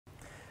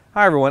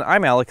Hi everyone,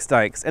 I'm Alex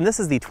Dykes, and this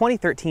is the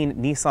 2013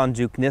 Nissan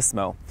Juke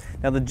Nismo.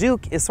 Now the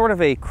Juke is sort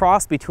of a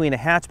cross between a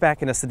hatchback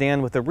and a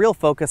sedan with a real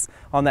focus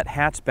on that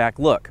hatchback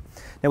look.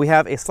 Now we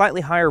have a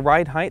slightly higher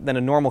ride height than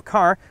a normal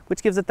car,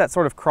 which gives it that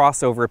sort of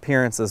crossover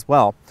appearance as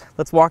well.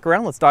 Let's walk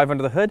around, let's dive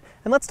under the hood,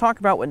 and let's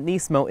talk about what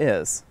Nismo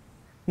is.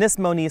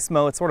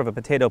 Nismo, it's sort of a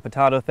potato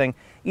thing.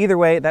 Either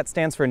way, that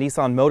stands for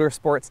Nissan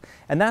Motorsports,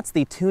 and that's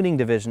the tuning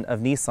division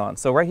of Nissan.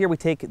 So right here we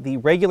take the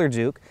regular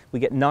Juke, we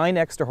get 9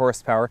 extra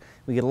horsepower,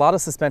 we get a lot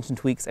of suspension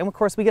tweaks, and of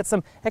course we get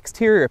some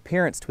exterior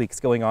appearance tweaks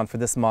going on for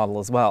this model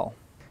as well.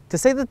 To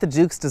say that the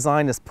Juke's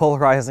design is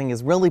polarizing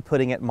is really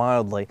putting it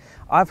mildly.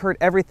 I've heard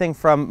everything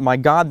from, my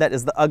God, that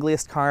is the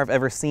ugliest car I've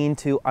ever seen,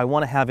 to I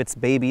want to have its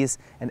babies,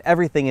 and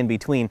everything in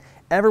between.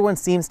 Everyone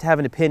seems to have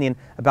an opinion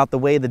about the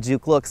way the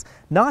Juke looks,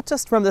 not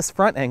just from this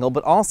front angle,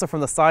 but also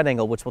from the side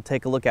angle, which we'll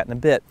take a look at in a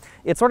bit.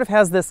 It sort of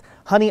has this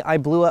honey, I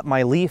blew up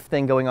my leaf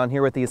thing going on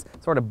here with these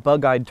sort of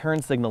bug-eyed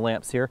turn signal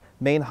lamps here.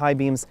 Main high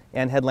beams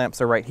and headlamps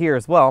are right here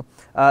as well.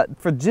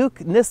 For Juke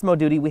Nismo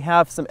duty, we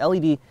have some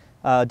LED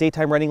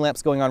daytime running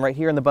lamps going on right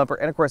here in the bumper,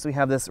 and of course we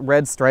have this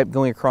red stripe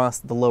going across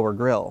the lower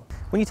grille.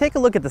 When you take a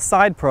look at the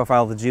side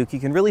profile of the Juke, you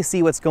can really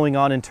see what's going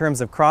on in terms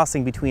of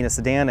crossing between a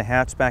sedan, a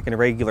hatchback, and a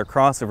regular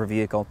crossover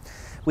vehicle.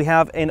 We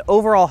have an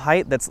overall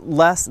height that's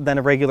less than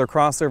a regular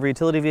crossover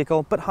utility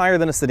vehicle, but higher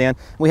than a sedan.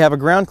 We have a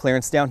ground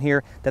clearance down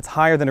here that's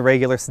higher than a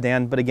regular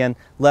sedan, but again,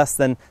 less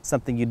than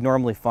something you'd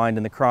normally find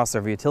in the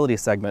crossover utility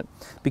segment.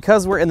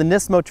 Because we're in the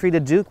Nismo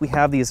treated Juke, we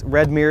have these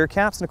red mirror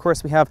caps, and of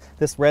course we have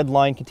this red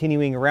line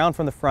continuing around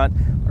from the front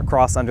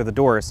across under the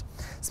doors.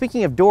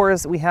 Speaking of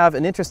doors, we have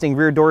an interesting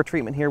rear door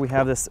treatment here. We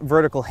have this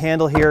vertical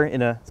handle here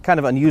in a kind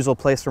of unusual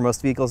place for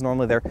most vehicles.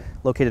 Normally they're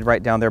located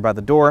right down there by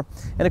the door.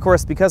 And of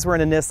course, because we're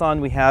in a Nissan,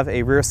 we have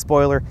a rear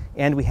spoiler,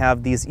 and we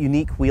have these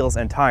unique wheels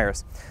and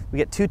tires. We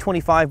get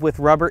 225 with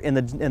rubber in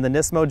the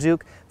Nismo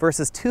Juke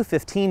versus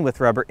 215 with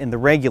rubber in the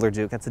regular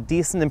Juke. That's a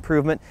decent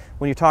improvement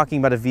when you're talking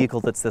about a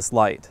vehicle that's this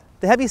light.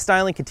 The heavy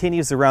styling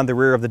continues around the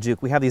rear of the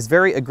Juke. We have these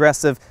very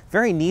aggressive,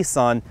 very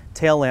Nissan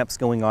tail lamps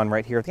going on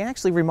right here. They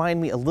actually remind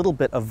me a little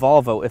bit of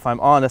Volvo, if I'm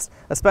honest,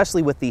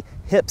 especially with the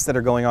hips that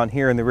are going on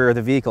here in the rear of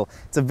the vehicle.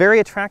 It's a very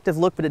attractive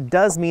look, but it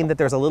does mean that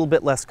there's a little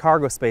bit less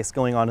cargo space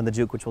going on in the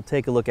Juke, which we'll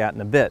take a look at in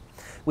a bit.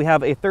 We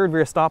have a third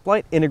rear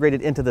stoplight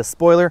integrated into the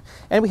spoiler,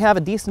 and we have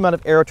a decent amount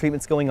of aero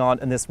treatments going on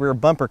in this rear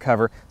bumper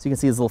cover, so you can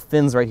see these little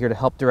fins right here to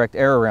help direct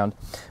air around.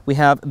 We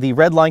have the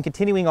red line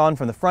continuing on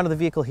from the front of the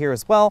vehicle here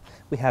as well.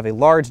 We have a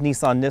large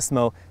Nissan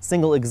Nismo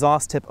single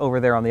exhaust tip over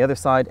there on the other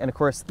side, and of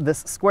course this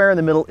square in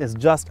the middle is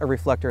just a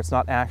reflector. It's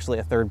not actually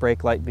a third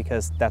brake light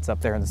because that's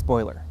up there in the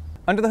spoiler.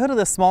 Under the hood of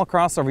this small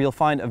crossover, you'll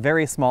find a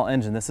very small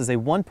engine. This is a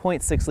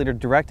 1.6 liter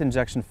direct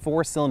injection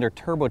 4-cylinder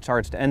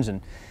turbocharged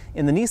engine.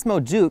 In the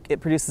Nismo Juke,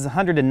 it produces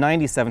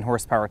 197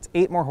 horsepower. It's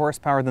 8 more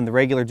horsepower than the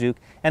regular Juke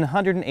and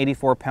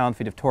 184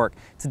 pound-feet of torque.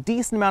 It's a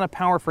decent amount of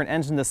power for an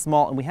engine this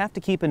small, and we have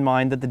to keep in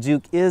mind that the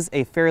Juke is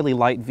a fairly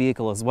light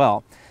vehicle as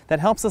well. That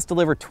helps us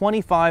deliver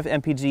 25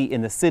 mpg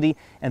in the city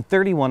and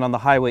 31 on the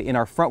highway in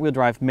our front-wheel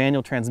drive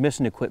manual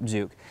transmission equipped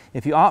Juke.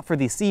 If you opt for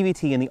the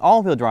CVT and the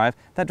all-wheel drive,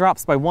 that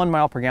drops by 1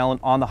 mile per gallon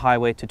on the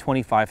highway to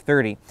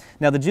 25-30.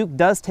 Now the Juke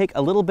does take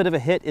a little bit of a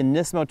hit in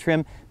Nismo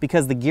trim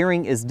because the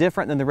gearing is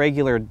different than the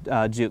regular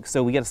Juke,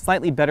 so we get a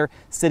slightly better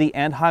city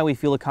and highway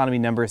fuel economy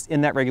numbers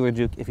in that regular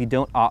Juke if you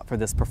don't opt for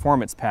this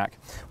performance pack.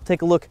 We'll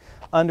take a look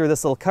under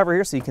this little cover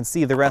here so you can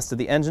see the rest of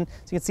the engine.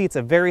 So you can see it's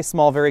a very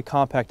small, very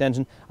compact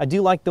engine. I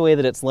do like the way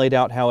that it's laid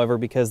out, however,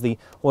 because the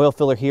oil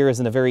filler here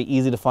is in a very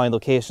easy to find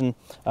location.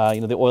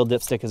 The oil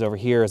dipstick is over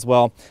here as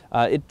well.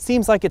 It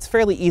seems like it's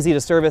fairly easy to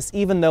service,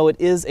 even though it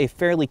is a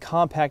fairly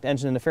compact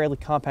engine and a fairly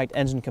compact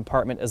engine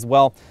compartment as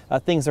well.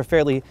 Things are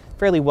fairly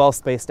well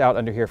spaced out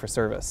under here for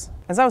service.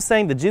 As I was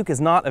saying, the Juke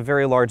is not a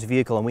very large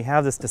vehicle, and we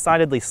have this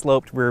decidedly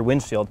sloped rear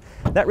windshield.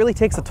 That really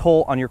takes a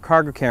toll on your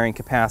cargo carrying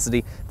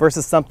capacity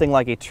versus something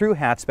like a true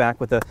hatchback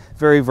with a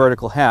very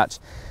vertical hatch.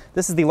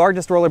 This is the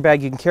largest roller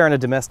bag you can carry on a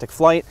domestic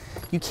flight.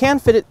 You can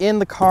fit it in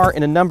the car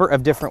in a number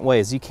of different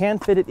ways. You can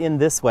fit it in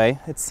this way.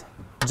 It's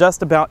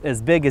just about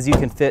as big as you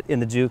can fit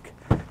in the Juke.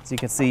 So you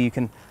can see you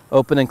can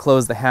open and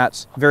close the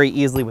hatch very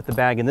easily with the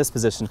bag in this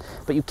position,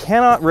 but you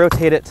cannot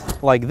rotate it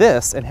like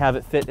this and have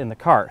it fit in the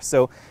car.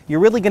 So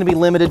you're really going to be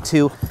limited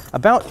to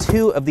about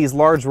 2 of these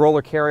large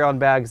roller carry-on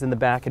bags in the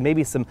back and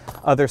maybe some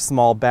other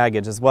small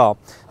baggage as well.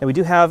 And we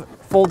do have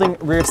folding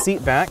rear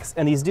seat backs,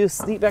 and these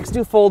seat backs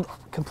do fold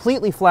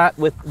completely flat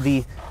with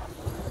the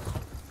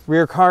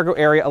rear cargo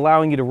area,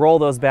 allowing you to roll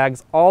those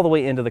bags all the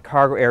way into the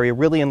cargo area,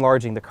 really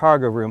enlarging the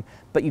cargo room.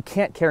 But you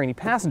can't carry any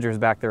passengers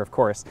back there, of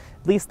course.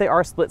 At least they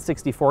are split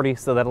 60-40,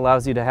 so that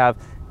allows you to have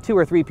 2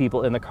 or 3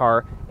 people in the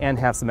car and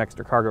have some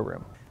extra cargo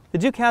room. The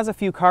Juke has a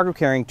few cargo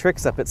carrying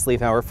tricks up its sleeve,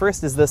 however.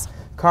 First is this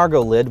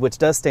cargo lid, which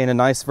does stay in a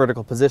nice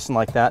vertical position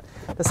like that.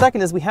 The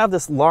second is we have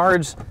this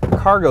large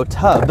cargo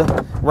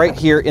tub right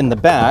here in the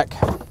back.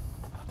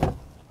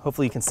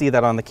 Hopefully you can see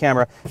that on the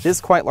camera. It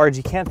is quite large.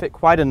 You can fit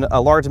quite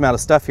a large amount of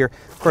stuff here.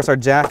 Of course, our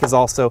jack is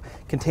also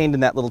contained in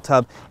that little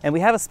tub, and we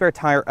have a spare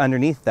tire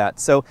underneath that.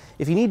 So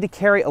if you need to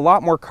carry a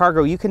lot more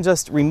cargo, you can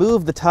just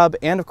remove the tub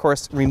and, of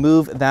course,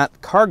 remove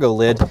that cargo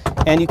lid,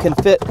 and you can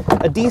fit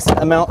a decent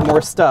amount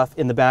more stuff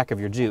in the back of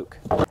your Juke.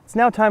 It's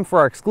now time for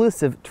our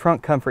exclusive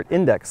Trunk Comfort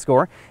Index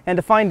score, and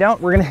to find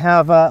out, we're going to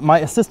have my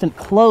assistant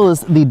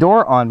close the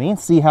door on me and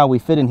see how we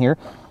fit in here.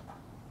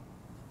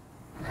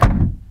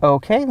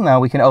 Okay, now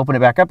we can open it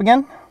back up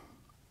again.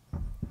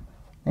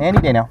 Any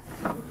day now.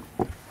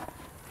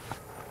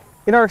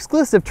 In our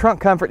exclusive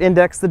Trunk Comfort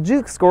Index, the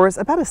Juke scores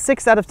about a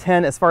 6 out of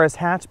 10 as far as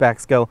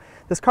hatchbacks go.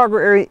 This cargo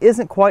area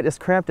isn't quite as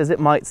cramped as it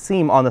might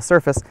seem on the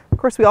surface. Of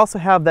course, we also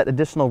have that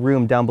additional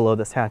room down below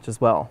this hatch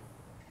as well.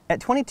 At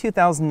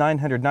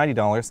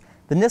 $22,990,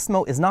 the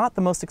Nismo is not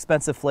the most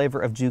expensive flavor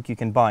of Juke you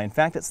can buy. In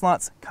fact, it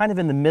slots kind of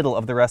in the middle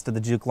of the rest of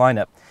the Juke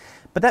lineup.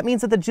 But that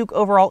means that the Juke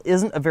overall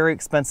isn't a very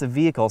expensive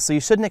vehicle, so you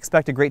shouldn't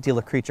expect a great deal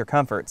of creature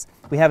comforts.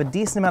 We have a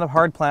decent amount of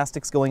hard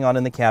plastics going on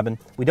in the cabin.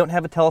 We don't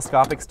have a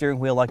telescopic steering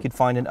wheel like you'd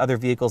find in other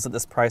vehicles at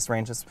this price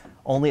range. This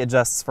only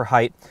adjusts for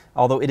height,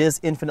 although it is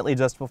infinitely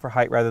adjustable for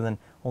height rather than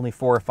only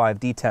 4 or 5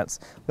 detents.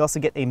 We also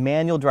get a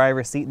manual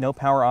driver's seat. No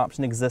power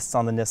option exists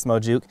on the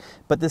Nismo Juke,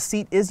 but this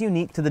seat is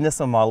unique to the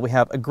Nismo model. We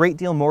have a great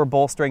deal more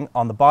bolstering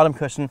on the bottom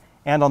cushion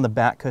and on the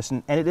back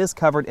cushion, and it is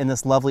covered in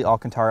this lovely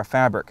Alcantara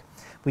fabric.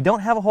 We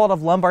don't have a whole lot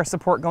of lumbar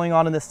support going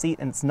on in this seat,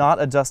 and it's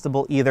not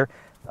adjustable either,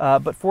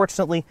 but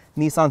fortunately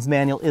Nissan's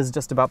manual is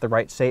just about the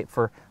right shape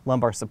for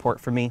lumbar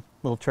support for me.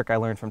 Little trick I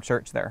learned from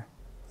church there.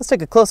 Let's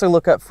take a closer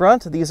look up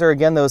front. These are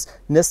again those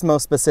Nismo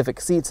specific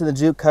seats in the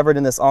Juke covered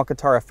in this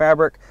Alcantara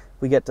fabric.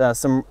 We get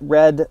some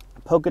red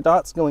polka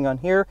dots going on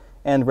here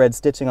and red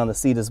stitching on the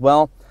seat as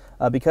well.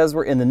 Because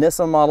we're in the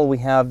Nismo model, we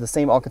have the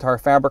same Alcantara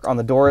fabric on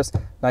the doors,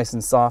 nice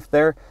and soft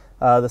there.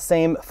 The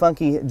same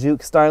funky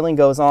Juke styling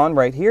goes on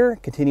right here,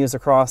 continues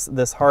across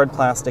this hard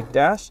plastic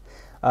dash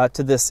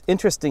to this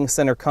interesting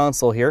center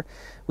console here.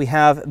 We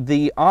have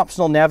the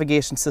optional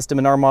navigation system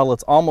in our model.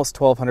 It's almost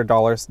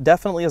 $1,200.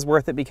 Definitely is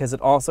worth it because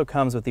it also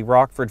comes with the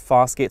Rockford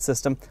Fosgate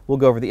system. We'll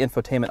go over the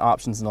infotainment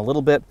options in a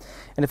little bit.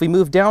 And if we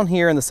move down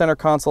here in the center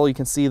console, you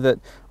can see that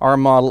our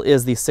model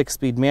is the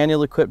 6-speed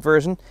manual equipped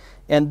version.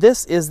 And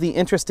this is the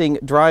interesting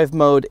drive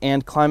mode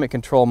and climate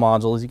control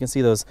module. As you can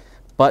see, those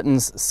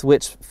buttons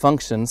switch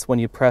functions when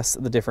you press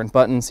the different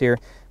buttons here.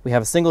 We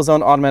have a single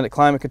zone automatic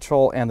climate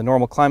control and the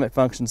normal climate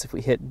functions. If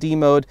we hit D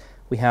mode,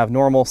 we have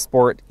normal,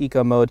 sport,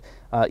 eco mode.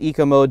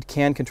 Eco mode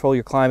can control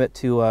your climate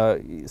to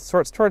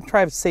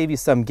try to save you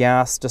some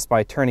gas just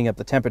by turning up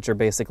the temperature,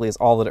 basically, is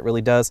all that it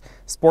really does.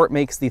 Sport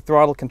makes the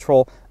throttle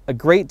control a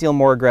great deal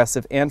more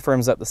aggressive and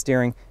firms up the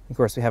steering. Of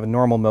course, we have a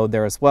normal mode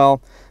there as well.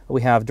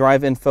 We have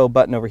drive info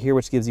button over here,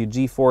 which gives you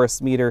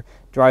G-force, meter,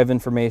 drive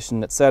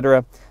information,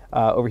 etc.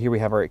 Over here we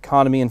have our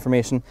economy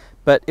information.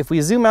 But if we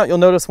zoom out, you'll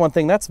notice one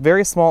thing. That's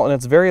very small and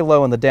it's very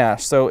low in the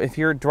dash. So if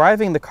you're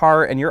driving the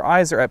car and your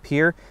eyes are up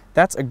here,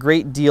 that's a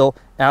great deal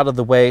out of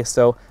the way.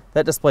 So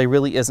that display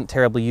really isn't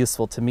terribly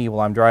useful to me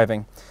while I'm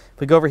driving. If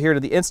we go over here to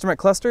the instrument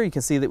cluster, you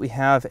can see that we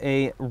have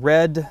a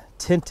red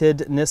tinted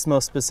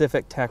Nismo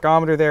specific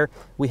tachometer there.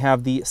 We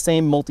have the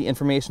same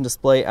multi-information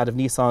display out of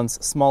Nissan's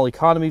small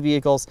economy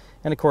vehicles.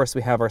 And of course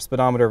we have our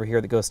speedometer over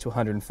here that goes to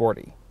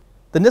 140.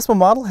 The Nismo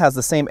model has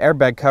the same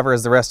airbag cover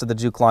as the rest of the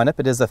Juke lineup.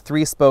 It is a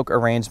 3-spoke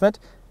arrangement.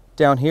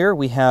 Down here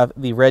we have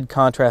the red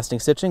contrasting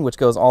stitching, which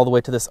goes all the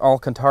way to this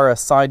Alcantara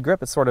side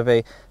grip. It's sort of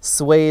a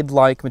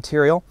suede-like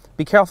material.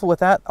 Be careful with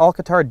that.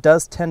 Alcantara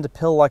does tend to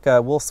pill like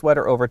a wool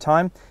sweater over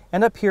time.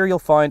 And up here you'll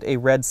find a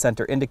red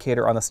center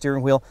indicator on the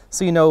steering wheel,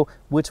 so you know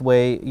which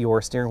way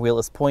your steering wheel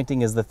is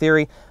pointing is the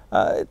theory.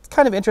 It's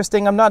kind of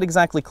interesting. I'm not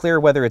exactly clear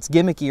whether it's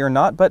gimmicky or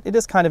not, but it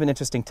is kind of an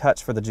interesting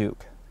touch for the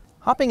Juke.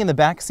 Hopping in the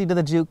back seat of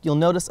the Juke, you'll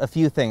notice a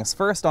few things.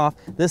 First off,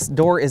 this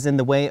door is in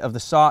the way of the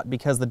shot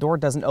because the door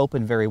doesn't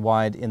open very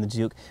wide in the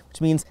Juke,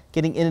 which means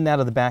getting in and out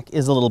of the back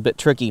is a little bit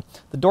tricky.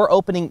 The door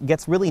opening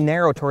gets really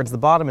narrow towards the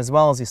bottom as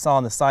well, as you saw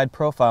on the side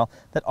profile.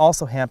 That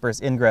also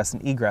hampers ingress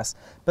and egress.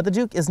 But the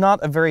Juke is not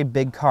a very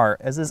big car,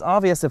 as is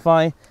obvious if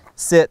I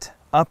sit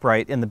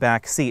upright in the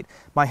back seat.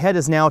 My head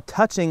is now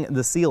touching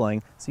the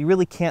ceiling, so you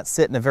really can't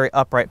sit in a very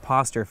upright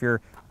posture if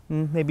you're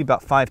maybe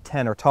about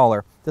 5'10" or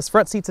taller. This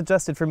front seat's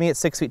adjusted for me at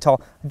 6 feet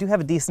tall. I do have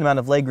a decent amount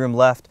of legroom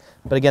left,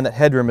 but again, that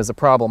headroom is a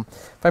problem.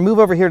 If I move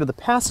over here to the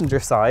passenger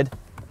side,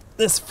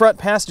 this front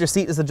passenger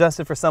seat is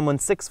adjusted for someone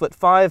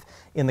 6'5"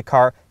 in the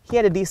car. He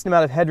had a decent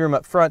amount of headroom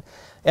up front,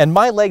 and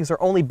my legs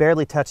are only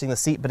barely touching the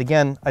seat, but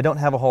again, I don't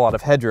have a whole lot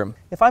of headroom.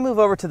 If I move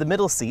over to the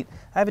middle seat,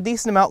 I have a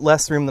decent amount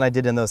less room than I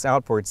did in those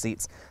outboard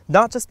seats.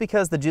 Not just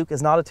because the Juke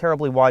is not a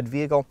terribly wide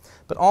vehicle,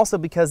 but also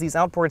because these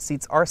outboard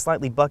seats are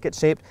slightly bucket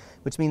shaped,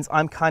 which means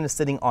I'm kind of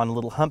sitting on a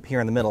little hump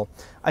here in the middle.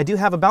 I do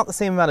have about the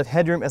same amount of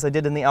headroom as I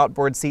did in the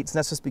outboard seats, and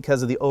that's just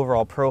because of the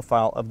overall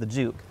profile of the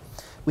Juke.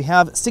 We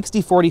have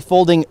 60/40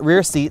 folding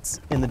rear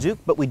seats in the Juke,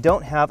 but we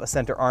don't have a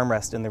center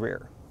armrest in the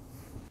rear.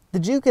 The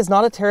Juke is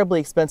not a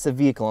terribly expensive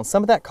vehicle, and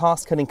some of that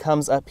cost cutting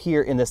comes up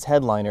here in this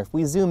headliner. If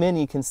we zoom in,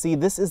 you can see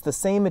this is the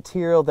same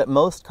material that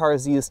most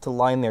cars use to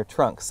line their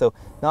trunks, so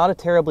not a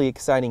terribly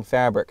exciting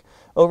fabric.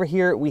 Over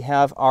here we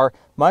have our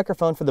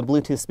microphone for the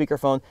Bluetooth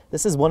speakerphone.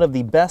 This is one of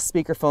the best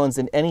speakerphones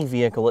in any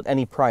vehicle at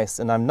any price,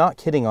 and I'm not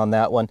kidding on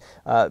that one.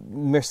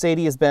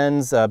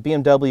 Mercedes-Benz,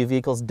 BMW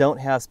vehicles don't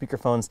have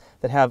speakerphones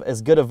that have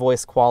as good a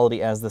voice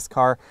quality as this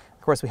car.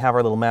 Of course, we have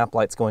our little map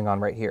lights going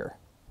on right here.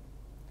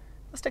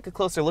 Let's take a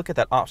closer look at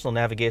that optional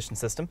navigation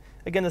system.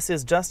 Again, this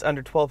is just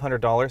under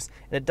 $1,200,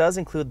 and it does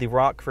include the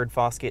Rockford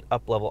Fosgate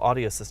up-level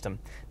audio system.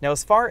 Now,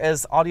 as far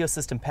as audio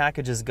system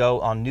packages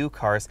go on new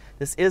cars,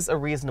 this is a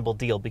reasonable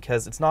deal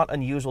because it's not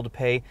unusual to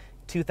pay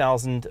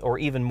 $2,000 or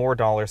even more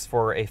dollars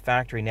for a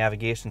factory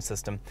navigation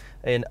system.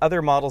 In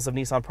other models of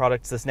Nissan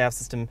products, this nav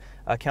system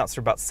accounts for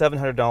about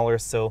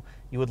 $700, so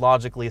you would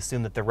logically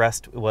assume that the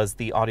rest was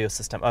the audio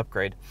system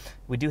upgrade.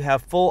 We do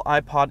have full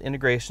iPod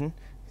integration.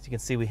 As you can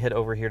see, we hit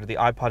over here to the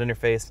iPod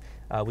interface.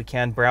 We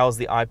can browse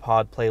the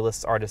iPod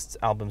playlists, artists,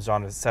 albums,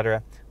 genres,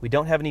 etc. We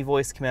don't have any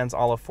voice commands a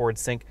la Forward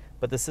Sync,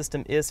 but the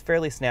system is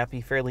fairly snappy,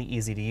 fairly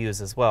easy to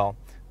use as well.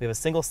 We have a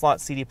single slot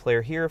CD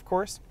player here, of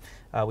course.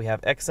 We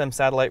have XM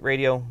satellite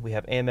radio, we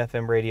have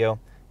AM/FM radio,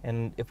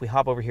 and if we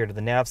hop over here to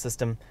the nav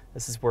system,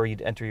 this is where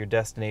you'd enter your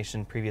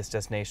destination, previous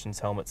destinations,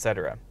 home,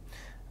 etc.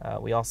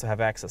 We also have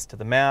access to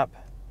the map.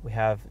 We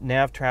have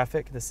nav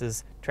traffic. This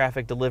is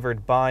traffic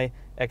delivered by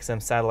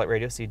XM satellite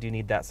radio, so you do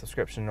need that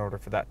subscription in order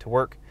for that to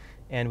work.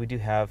 And we do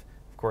have,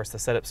 of course, the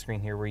setup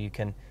screen here where you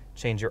can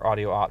change your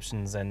audio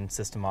options and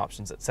system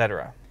options,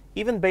 etc.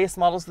 Even base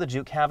models of the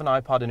Juke have an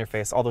iPod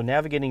interface, although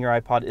navigating your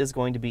iPod is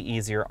going to be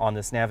easier on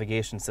this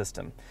navigation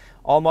system.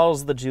 All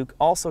models of the Juke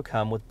also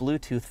come with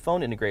Bluetooth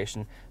phone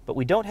integration, but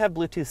we don't have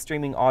Bluetooth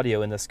streaming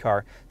audio in this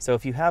car, so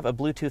if you have a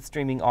Bluetooth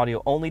streaming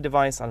audio only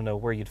device, I don't know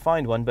where you'd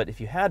find one, but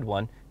if you had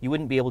one, you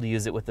wouldn't be able to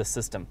use it with this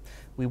system.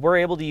 We were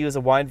able to use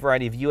a wide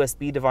variety of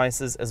USB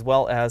devices as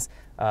well as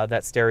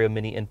that stereo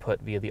mini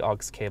input via the aux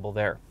cable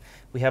there.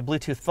 We have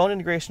Bluetooth phone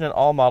integration in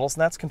all models,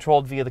 and that's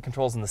controlled via the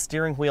controls in the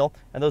steering wheel,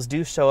 and those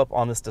do show up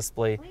on this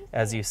display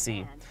as you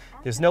see.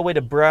 There's no way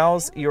to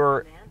browse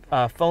your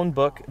phone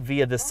book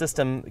via this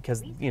system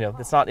because,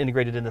 it's not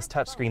integrated in this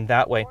touchscreen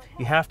that way.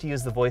 You have to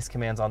use the voice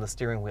commands on the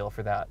steering wheel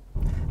for that.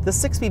 The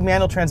 6-speed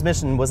manual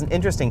transmission was an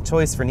interesting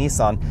choice for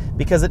Nissan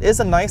because it is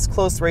a nice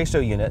close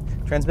ratio unit.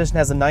 Transmission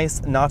has a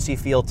nice notchy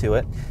feel to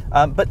it,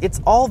 but it's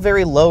all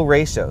very low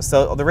ratio.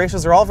 So the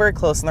ratios are all very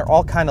close and they're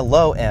all kind of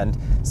low end.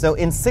 So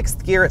in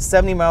 6th gear at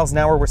 70 miles an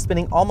hour, we're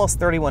spinning almost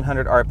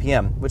 3,100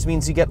 RPM, which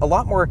means you get a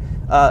lot more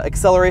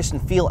acceleration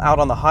feel out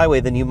on the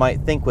highway than you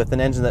might think with an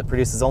engine that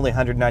produces only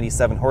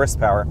 197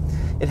 horsepower.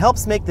 It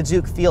helps make the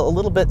Juke feel a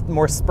little bit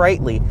more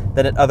sprightly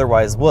than it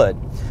otherwise would.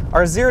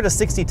 Our 0 to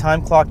 60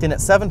 time clocked in at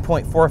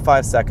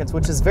 7.45 seconds,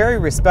 which is very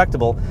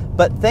respectable,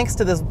 but thanks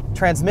to this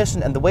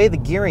transmission and the way the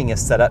gearing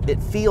is set up,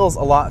 it feels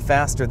a lot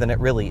faster than it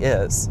really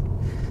is.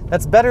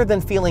 That's better than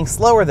feeling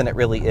slower than it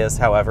really is,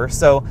 however,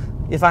 so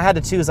if I had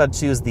to choose, I'd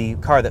choose the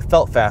car that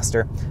felt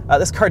faster.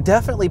 This car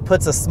definitely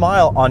puts a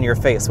smile on your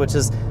face, which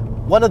is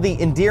one of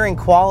the endearing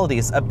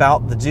qualities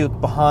about the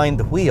Juke behind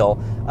the wheel,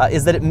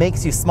 is that it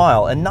makes you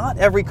smile, and not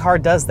every car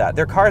does that.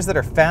 There are cars that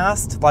are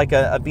fast, like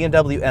a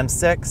BMW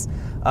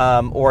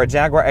M6 or a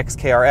Jaguar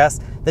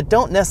XKRS, that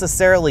don't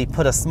necessarily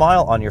put a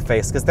smile on your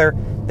face because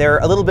they're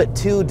a little bit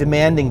too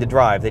demanding to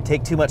drive. They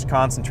take too much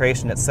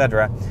concentration,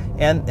 etc.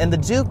 And the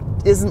Juke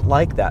isn't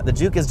like that. The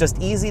Juke is just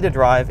easy to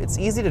drive. It's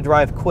easy to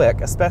drive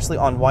quick, especially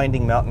on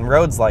winding mountain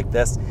roads like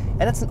this,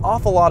 and it's an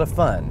awful lot of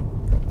fun.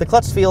 The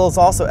clutch feel is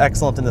also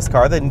excellent in this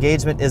car. The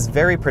engagement is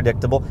very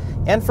predictable,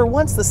 and for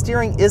once the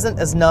steering isn't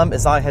as numb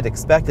as I had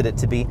expected it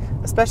to be,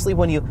 especially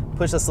when you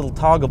push this little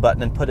toggle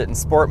button and put it in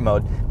sport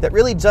mode. That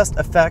really just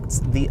affects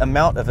the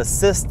amount of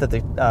assist that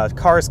the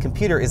car's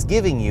computer is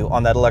giving you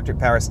on that electric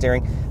power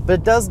steering, but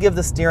it does give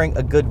the steering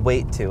a good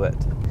weight to it.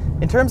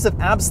 In terms of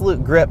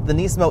absolute grip, the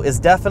Nismo is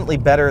definitely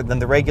better than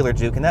the regular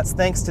Juke, and that's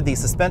thanks to the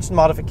suspension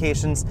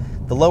modifications,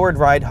 the lowered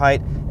ride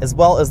height, as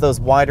well as those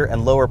wider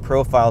and lower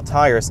profile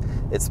tires.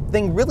 This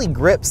thing really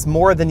grips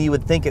more than you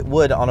would think it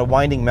would on a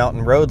winding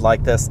mountain road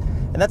like this,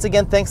 and that's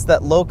again thanks to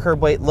that low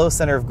curb weight, low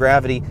center of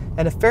gravity,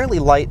 and a fairly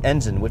light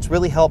engine, which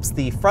really helps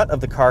the front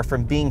of the car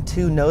from being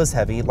too nose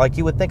heavy like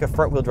you would think a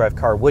front wheel drive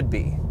car would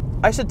be.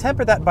 I should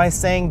temper that by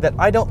saying that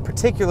I don't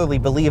particularly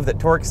believe that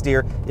torque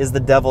steer is the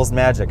devil's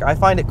magic. I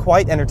find it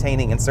quite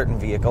entertaining in certain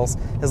vehicles,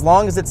 as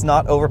long as it's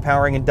not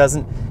overpowering and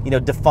doesn't,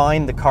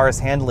 define the car's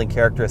handling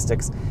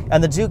characteristics.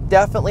 And the Juke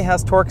definitely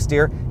has torque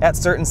steer at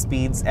certain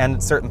speeds and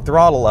at certain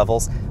throttle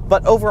levels,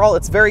 but overall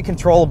it's very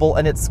controllable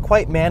and it's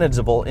quite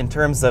manageable in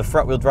terms of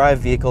front-wheel drive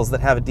vehicles that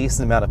have a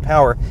decent amount of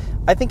power.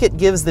 I think it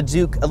gives the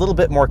Juke a little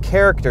bit more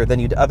character than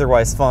you'd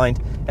otherwise find,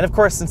 and of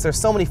course, since there's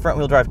so many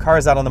front-wheel drive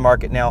cars out on the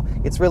market now,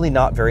 it's really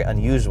not very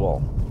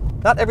unusual.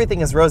 Not everything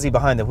is rosy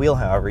behind the wheel,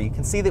 however. You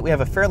can see that we have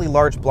a fairly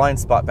large blind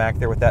spot back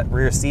there with that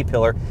rear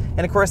C-pillar,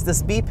 and of course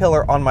this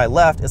B-pillar on my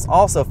left is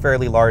also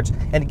fairly large,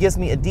 and it gives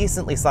me a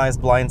decently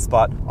sized blind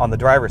spot on the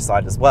driver's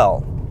side as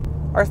well.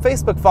 Our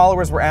Facebook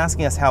followers were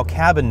asking us how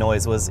cabin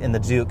noise was in the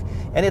Juke,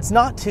 and it's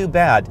not too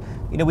bad.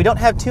 You know, we don't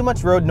have too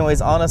much road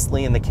noise,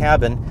 honestly, in the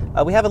cabin.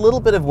 We have a little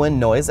bit of wind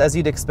noise, as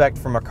you'd expect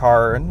from a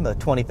car in the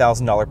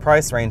 $20,000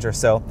 price range or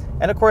so.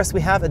 And of course,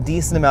 we have a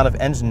decent amount of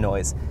engine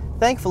noise.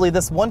 Thankfully,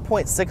 this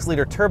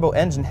 1.6-liter turbo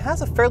engine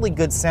has a fairly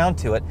good sound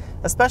to it,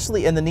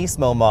 especially in the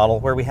Nismo model,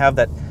 where we have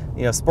that,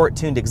 you know,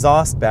 sport-tuned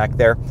exhaust back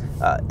there.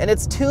 And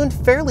it's tuned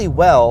fairly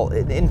well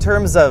in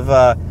terms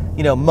of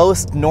you know,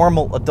 most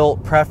normal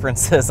adult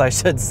preferences, I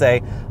should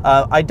say.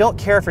 I don't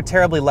care for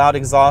terribly loud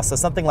exhaust, so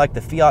something like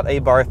the Fiat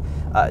Abarth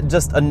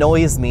just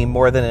annoys me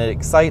more than it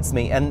excites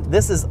me, and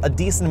this is a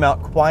decent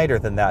amount quieter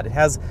than that. It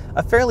has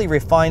a fairly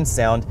refined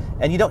sound,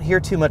 and you don't hear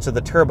too much of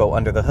the turbo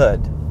under the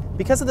hood.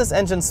 Because of this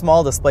engine's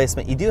small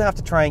displacement, you do have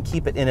to try and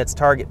keep it in its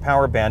target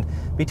power band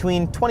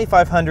between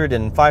 2,500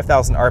 and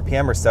 5,000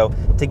 RPM or so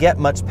to get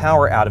much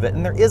power out of it,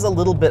 and there is a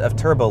little bit of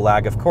turbo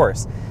lag, of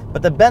course.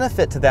 But the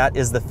benefit to that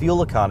is the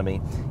fuel economy.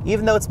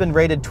 Even though it's been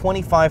rated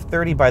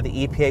 2530 by the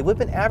EPA, we've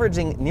been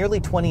averaging nearly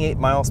 28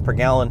 miles per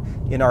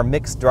gallon in our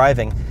mixed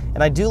driving.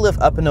 And I do live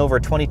up and over a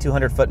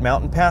 2,200-foot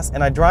mountain pass,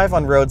 and I drive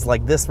on roads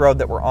like this road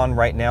that we're on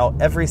right now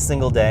every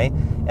single day.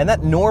 And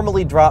that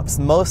normally drops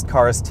most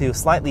cars to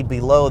slightly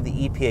below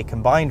the EPA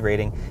combined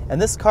rating,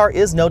 and this car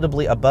is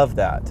notably above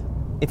that.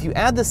 If you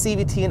add the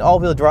CVT and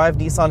all-wheel drive,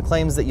 Nissan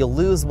claims that you'll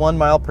lose 1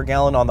 mile per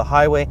gallon on the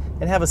highway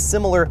and have a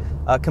similar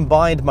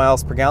combined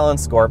miles per gallon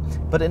score.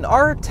 But in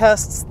our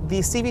tests, the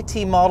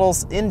CVT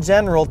models in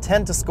general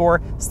tend to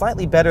score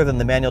slightly better than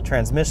the manual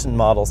transmission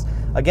models.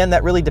 Again,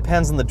 that really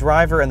depends on the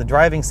driver and the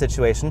driving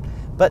situation,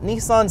 but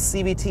Nissan's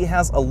CVT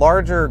has a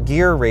larger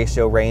gear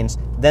ratio range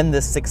than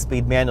this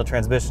 6-speed manual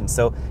transmission.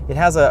 So it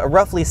has a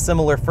roughly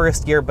similar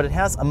first gear, but it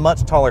has a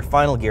much taller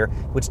final gear,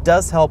 which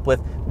does help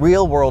with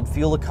real-world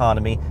fuel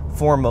economy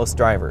for most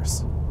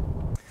drivers.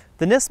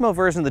 The Nismo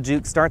version of the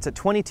Juke starts at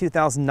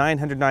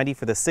 $22,990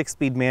 for the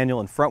 6-speed manual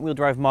and front-wheel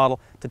drive model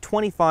to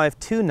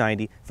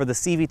 $25,290 for the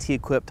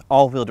CVT-equipped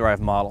all-wheel drive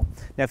model.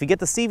 Now, if you get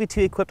the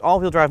CVT-equipped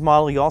all-wheel drive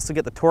model, you also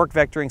get the torque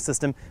vectoring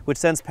system, which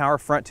sends power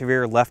front to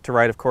rear, left to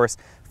right, of course,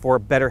 for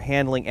better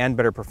handling and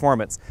better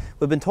performance.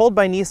 We've been told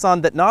by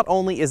Nissan that not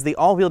only is the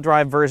all-wheel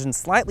drive version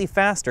slightly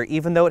faster,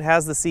 even though it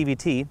has the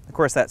CVT, of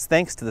course that's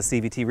thanks to the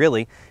CVT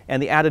really,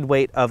 and the added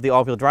weight of the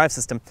all-wheel drive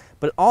system,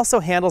 but it also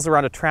handles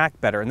around a track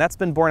better, and that's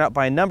been borne out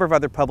by a number of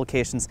other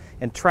publications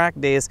and track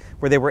days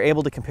where they were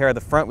able to compare the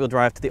front-wheel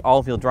drive to the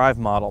all-wheel drive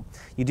model.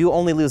 You do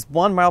only lose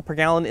 1 mile per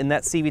gallon in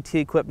that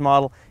CVT-equipped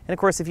model, and of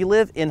course if you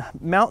live in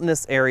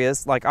mountainous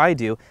areas like I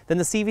do, then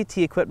the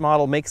CVT-equipped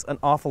model makes an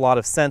awful lot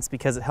of sense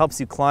because it helps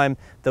you climb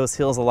those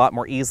hills a lot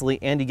more easily,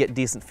 and you get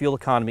decent fuel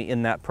economy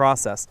in that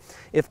process.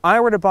 If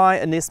I were to buy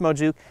a Nismo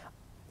Juke,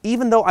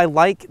 even though I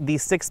like the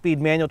 6-speed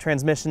manual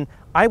transmission,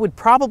 I would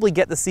probably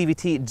get the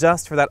CVT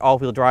just for that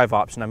all-wheel drive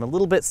option. I'm a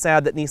little bit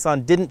sad that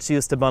Nissan didn't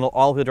choose to bundle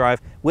all-wheel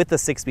drive with the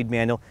 6-speed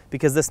manual,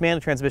 because this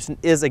manual transmission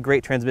is a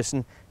great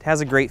transmission, it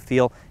has a great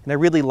feel, and I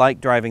really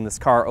like driving this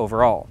car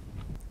overall.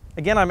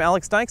 Again, I'm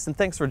Alex Dykes, and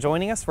thanks for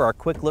joining us for our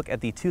quick look at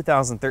the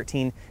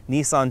 2013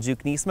 Nissan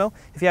Juke Nismo.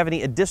 If you have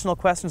any additional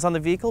questions on the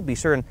vehicle, be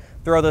sure and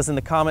throw those in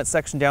the comments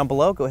section down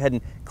below. Go ahead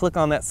and click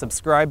on that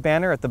subscribe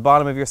banner at the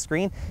bottom of your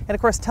screen. And of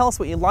course, tell us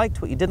what you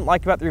liked, what you didn't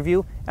like about the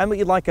review, and what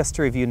you'd like us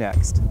to review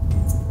next.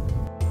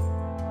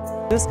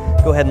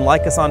 Go ahead and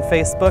like us on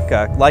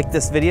Facebook, like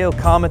this video,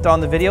 comment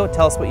on the video,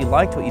 tell us what you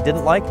liked, what you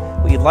didn't like,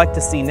 what you'd like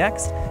to see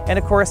next. And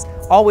of course,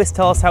 always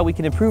tell us how we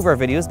can improve our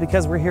videos,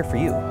 because we're here for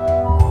you.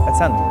 That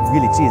sounded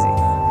really cheesy.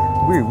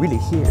 We're really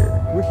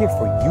here. We're here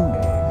for you.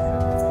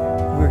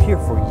 We're here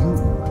for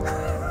you.